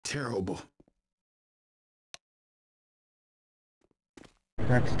terrible.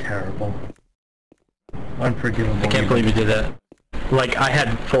 That's terrible. Unforgivable. I can't believe you did that. Like, I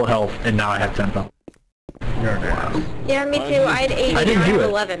had full health, and now I have 10 health. You're an ass. Yeah, me too. I had 80, I didn't now I do have it.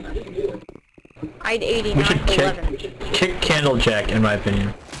 11. I had 80, We now I should have 11. kick Candlejack, in my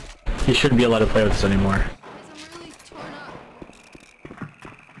opinion. He shouldn't be allowed to play with us anymore.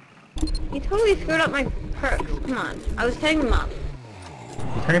 You totally screwed up my perks. Come on. I was setting them up.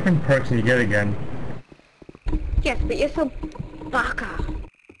 You type in perks and you get it again. Yes, but you're so baka.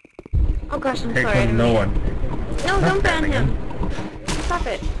 Oh gosh, I'm Take sorry. from no one. No, Not don't ban banning him. Stop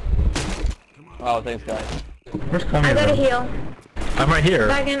it. Oh, thanks, guys. Where's Kami? I gotta heal. I'm right here.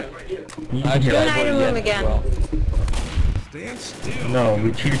 Second. You Actually, Do an I item voted room yes again. as well. Stand still. No,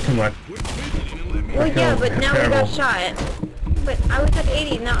 we cheated too much. Well, yeah, but now we terrible. got shot. But I was at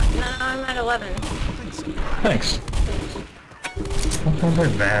 80, now I'm at 11. Thanks. That sounds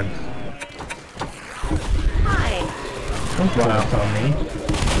like bad. Hi. Don't focus on me.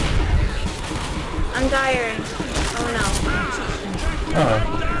 I'm dying. Oh Oh,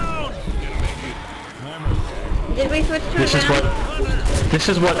 no. Did we switch to This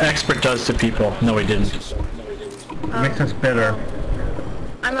is what expert does to people. No, he didn't. it makes us better.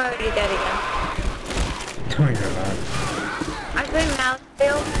 I'm already dead again. No, you're not. I've been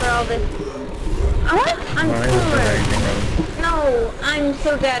Malfail for all this. What? I'm Well, I haven't done poor. anything wrong. No, I'm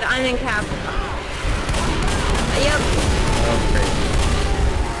so dead. I'm in cap. Yep. Okay.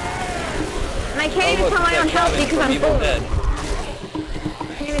 And I can't even tell my own health because I'm full. Dead.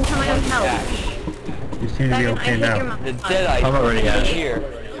 I can't even tell my own health. You seem to be Second, I okay hate your now. mom. The dead items I'm already at it. here.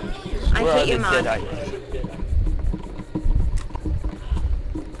 I Where hate are your the mom. dead items?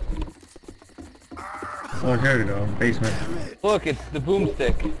 Oh, here we go. Basement. Look, it's the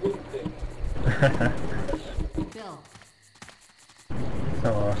boomstick.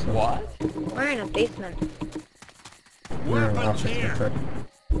 So awesome. What? We're in a basement. We're in an office, but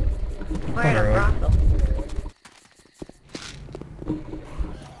We're in a Alright. brothel.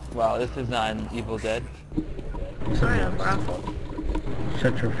 Wow, this is not an Evil Dead. We're in a brothel.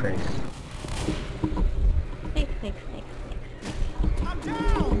 shut your face. Snake, snake, snake,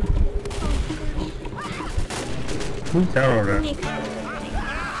 Who's down over there? snake.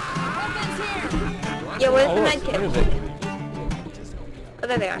 Yeah, where's the look, med kit? what is it? Oh,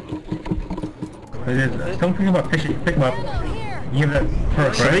 there they are. It is. Don't think about pick him up. You give that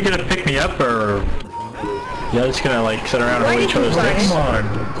perk, So are they right? gonna pick me up, or... Yeah, just gonna, like, sit around and Why hold did each you other's start dicks? Come on.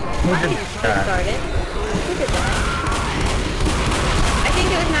 Who I did didn't that? start it. Who did that? I think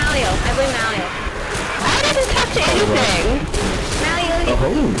it was Malio. I blame Malio. I didn't touch anything! Malio,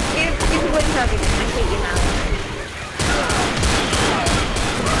 you wouldn't touch it. I hate you, Malio.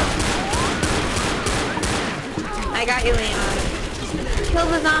 I got you, Leon. Kill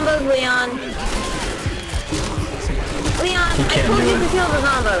the zombos, Leon. Leon, I can't told do you it. to kill the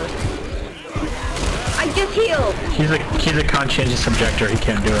zombos. I just healed. He's a conscientious objector, he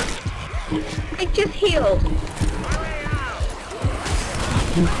can't do it. I just healed.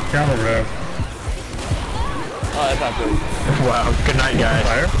 Down over there. Oh, that's not good. Wow, good night, guys.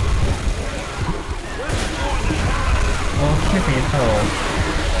 Fire? Oh, Kippy, it's home.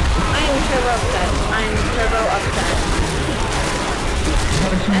 I am turbo upset. I am turbo upset.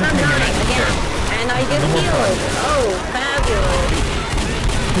 What is she And I'm looking dying at? again. And I just No more healed. Oh, fabulous.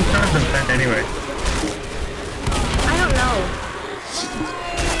 Who started them then anyway? I don't know.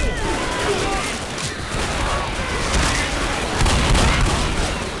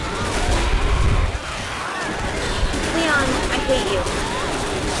 Leon, I hate you.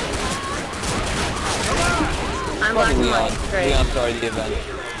 I'm black and Leon. white. Great. Leon started the event.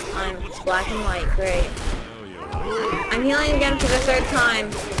 I'm black and white. Great. I'm healing again for the third time.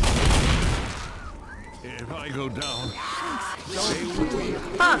 If I go down,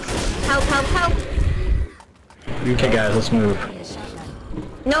 Fuck! Help, help, help! Okay, guys, let's move.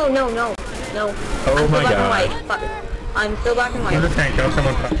 No, no, no, no. Oh I'm still my black God. and white. Fuck. I'm still black and There's a white. tank. Oh,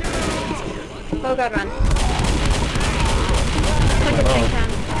 someone. Oh god, run. Second tank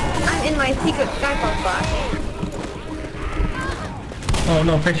time. I'm in my secret skyfall spot. Oh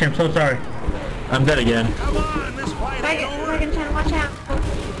no, Fishy, I'm so sorry. I'm dead again. Second time, watch out.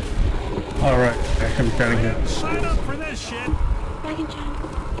 Alright, I should be standing here. sign up for this shit. Second time.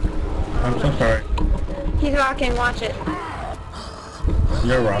 I'm so sorry. He's rocking, watch it.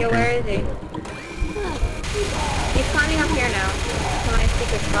 You're Yo, rocking. where is he? He's climbing up here now. To my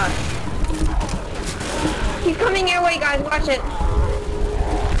secret spot. He's coming your way, guys, watch it.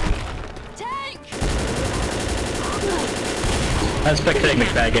 I'm spectating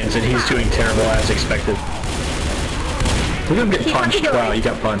McBaggins, and he's doing terrible as expected. Look at him get Keep punched. on going. Wow, you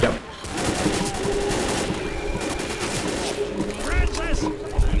got punched. Yep. Francis!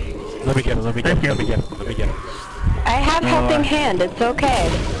 Let me get him, let me get him, Thank you. let me get him, let me get him. I have helping hand, it's okay.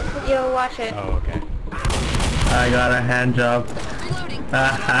 Yo, watch it. Oh, okay. I got a hand job.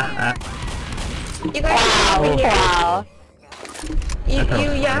 You guys Wow. wow. You That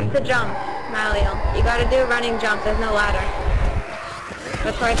sounds you have funny. to jump, Malio. You gotta do a running jump, there's no ladder.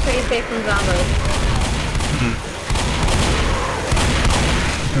 That's why it's pretty safe from zombies.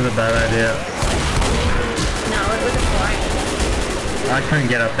 This is a bad idea. No, it was a fine. I couldn't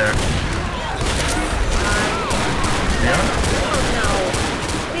get up there. Yeah? Oh no.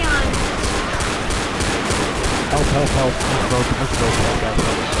 Leon. Help, help, help. It's broken, it's broken. I got it.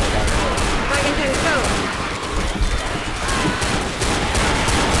 Dragon Time, go.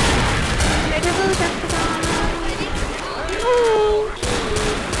 There's a blue hexagon. Ooh.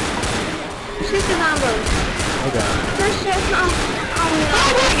 Shoot the zombies. Oh god. Push it. Oh no. Oh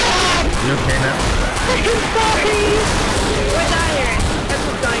my god! You okay now? I'm sorry. We're dying. That's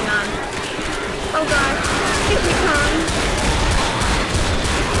what's going on. Oh god. Hit me, Kong.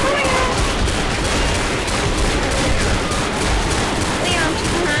 Oh my god. Leon,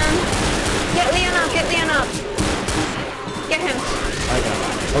 man. Get Leon up, get Leon up. Get him. I got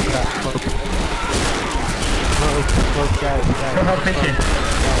it. Oh crap, smoke. Smoke, guys, guys. Come help Pitchy.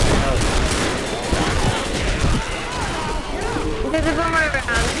 There's a boomer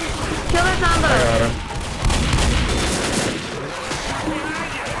around. Kill the I zombo. got him.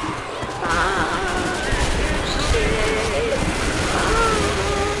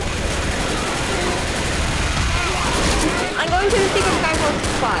 I'm going to the secret skyfall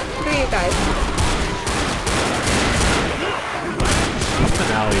spot. Screw you guys. This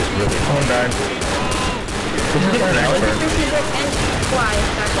finale is really Someone died. This is an This expert. is the secret and why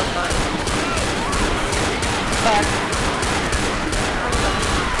skyfall spot. Fuck.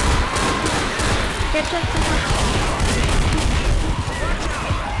 Get this.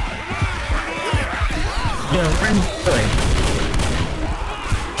 Yeah, what are you doing?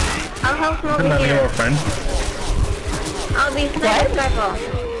 I'll help from Isn't over that your here. friend? I'll be sniper skyfall.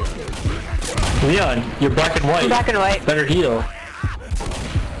 Leon, you're black and white. Black and white. Better heal.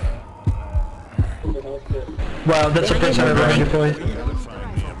 Wow, that's the first time I've ever heard your voice.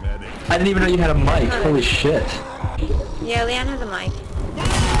 I didn't even know you had a mic. Holy shit. Yeah, Leon has a mic.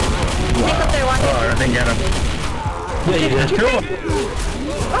 Sneak up there, watch Oh, it. I didn't get him. Yeah, you did. Cool.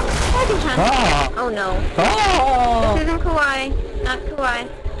 Oh, second chance. Ah! Oh no. Oh! This isn't kawaii. Not kawaii.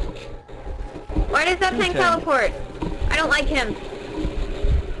 Why does that thing teleport? I don't like him.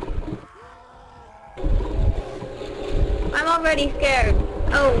 I'm already scared.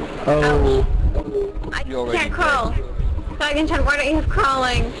 Oh. Oh. Ouch. I You're already can't crawl. Dragon, why don't you have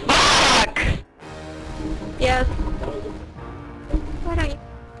crawling? Fuck! Yes. Why don't you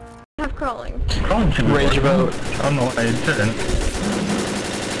have crawling? Crawling should be Raise your working. boat. I don't know why it didn't.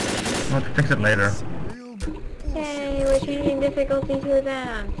 I'll have to fix it later. Yay, we're changing difficulty to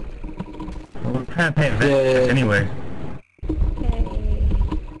them. We're trying to pay Yeah. this anyway. Yay.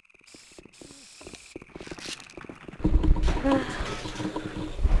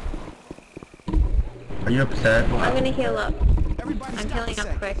 Are you upset? I'm gonna heal up. Everybody's I'm got healing to up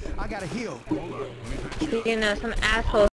say, quick. I gotta heal. You know, some asshole